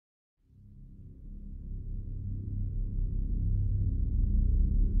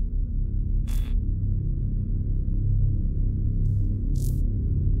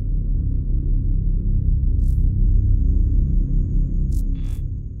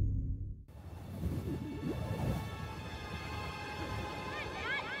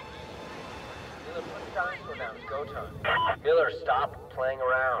go time. Miller, stop playing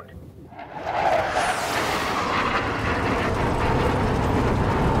around.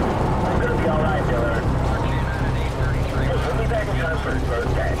 I'm gonna be alright, Miller. We'll be back in time for his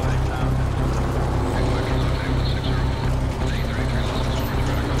birthday.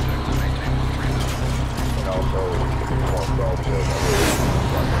 And also, informed all the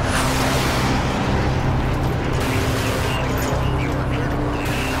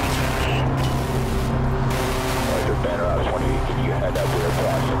Banner out 20, can you head up to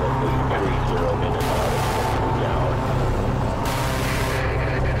approximately 30 minutes down?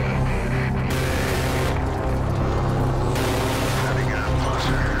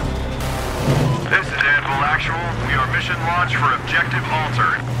 This is Anvil Actual. We are mission launch for objective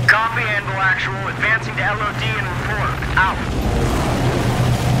altered. Copy, Anvil Actual. Advancing to LOD and report. Out.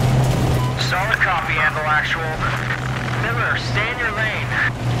 Solid copy, Anvil Actual. Miller, stay in your lane.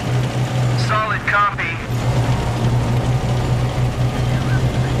 Solid copy.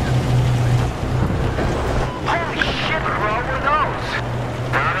 Holy shit, bro, what are those?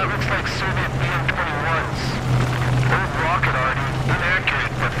 That looks like Soviet BM-21s. Old rocket art.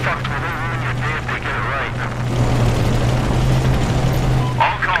 Inaccurate, but fucked will they ruin your day if they get it right.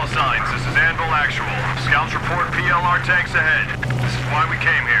 All call signs, this is Anvil Actual. Scouts report PLR tanks ahead. This is why we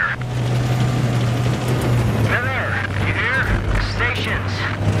came here. Miller, you hear? Stations.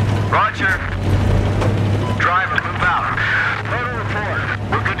 Roger. Driver, move out. Photo report.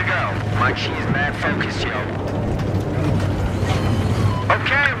 We're good to go. Mike, she's mad focused, yo.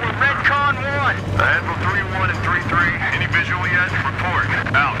 Okay, we're Redcon 1. Anvil 3-1 and 3-3. Any visual yet? Report.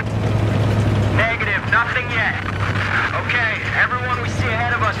 Out. Negative, nothing yet. Okay, everyone we see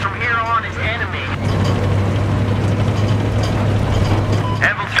ahead of us from here on is enemy.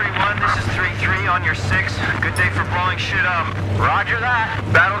 Anvil 3-1, this is 3-3 on your 6. Good day for blowing shit up. Roger that.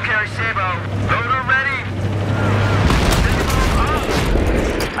 Battle carry Sabo. Loader ready.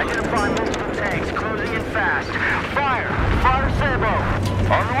 Identify multiple tanks, closing in fast. Fire! Fire Sabo!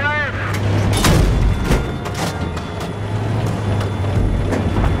 On the way!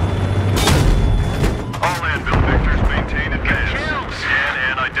 All Anvil Victors maintain advance. Scan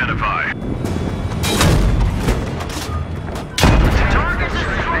and identify. Target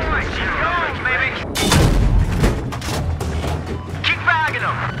destroyed! Keep going, baby! Keep bagging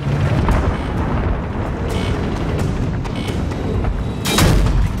them!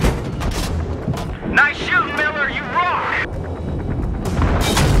 Nice shooting, Miller, you rock!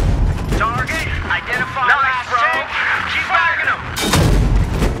 Target, identify last tank. Keep bagging them!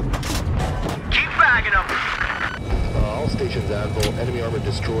 Keep bagging them! All stations, Anvil. Enemy armor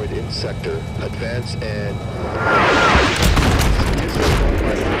destroyed in sector. Advance and...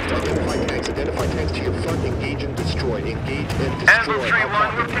 Identify tanks to your front. Engage and destroy. Engage and destroy. Anvil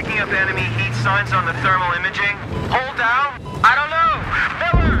 3-1, we're picking up enemy heat signs on the thermal imaging. Hold down. I don't know!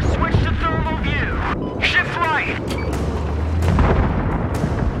 Miller, switch to thermal view! Shift right!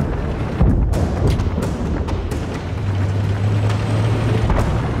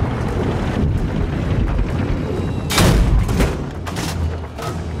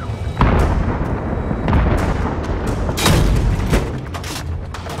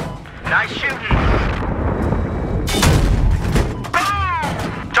 Nice shooting! Boom!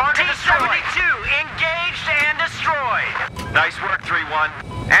 Target T-72, engaged and destroyed! Nice work, 3-1.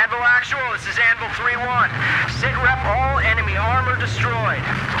 Anvil Actual, this is Anvil 3-1. Sit rep all enemy armor destroyed.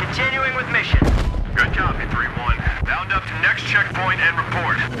 Continuing with mission. Good copy, 3-1. Bound up to next checkpoint and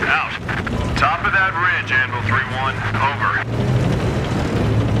report. Out. Top of that ridge, Anvil 3-1. Over.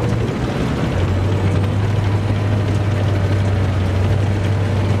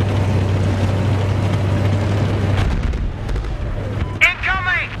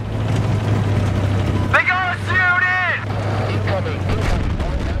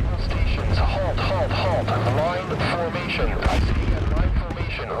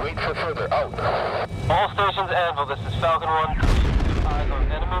 All stations, Anvil, this is Falcon 1. Eyes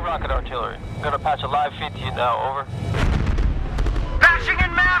on enemy rocket artillery. I'm gonna patch a live feed to you now, over. Patching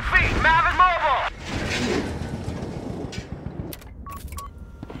in MAV feed! MAV and mobile!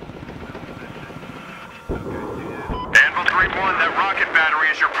 Anvil 3-1, that rocket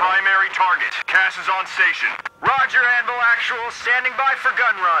battery is your primary target. Cass is on station. Roger, Anvil Actual, standing by for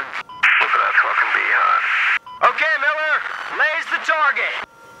gun run. Look at that fucking beehive. Okay, Miller, lays the target.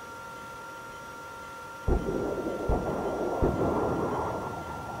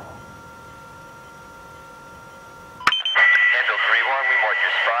 Anvil 3-1, we marked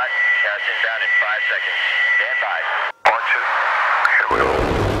your spot. Cash inbound in 5 seconds. Stand by. Watch it. Here we go.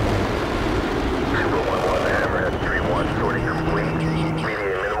 Super 1-1, Hammerhead 3-1, sorting complete. Medium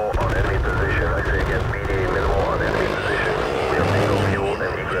minimal on enemy position. I say again, medium minimal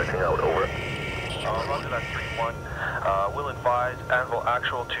that's 3-1. Will advise Anvil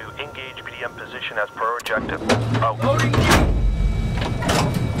Actual to engage BDM position as per objective. Out.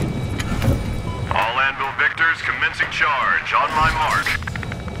 All Anvil Victors commencing charge. On my mark.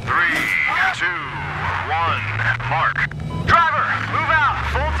 3, 2, 1, mark. Driver, move out.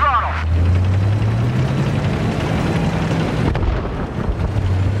 Full throttle.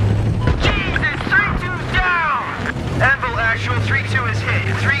 Jesus, 3-2's down. Anvil Actual, 3-2 is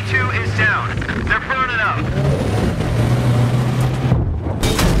hit. 3-2 is down. They're burning up.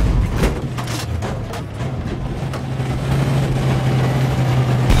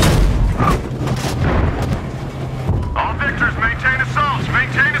 All Victors, maintain assaults.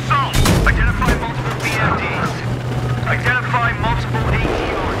 Maintain assaults. Identify multiple BMDs. Identify multiple AT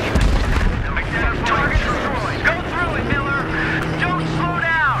launchers. Identify target destroyed. Go through it, Miller. Don't slow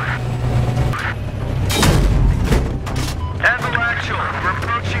down. Anvil Actual, we're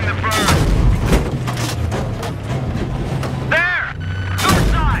approaching the burn. There! North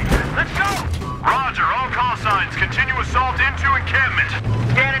side! Let's go! Roger, all call signs. Continue assault into encampment.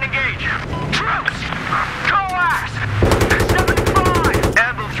 Scan and engage. Troops! Coalesce! 7-5!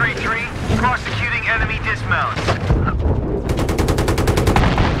 Anvil 3-3, prosecuting enemy dismounts.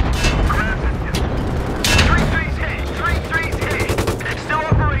 3-3's hit! 3-3's hit! Still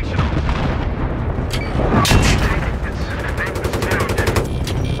operational.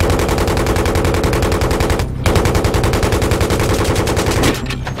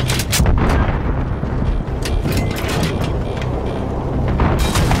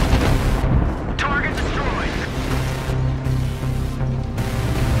 Target destroyed.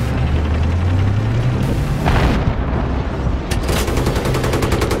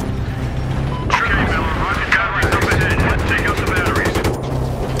 Okay, Miller. Rocket batteries up ahead. Let's take out the batteries.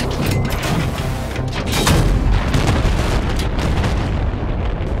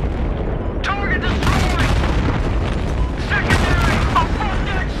 Target destroyed! Secondary! Oh, fuck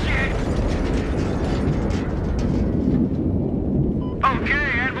that shit! Okay,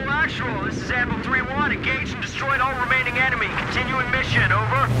 Anvil Actual, this is Anvil 3-1. Engaged and destroyed all remaining enemy. Continuing mission,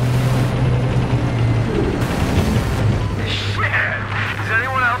 over. Shit! Is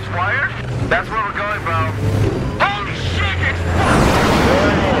anyone else wired? That's where we're going, bro.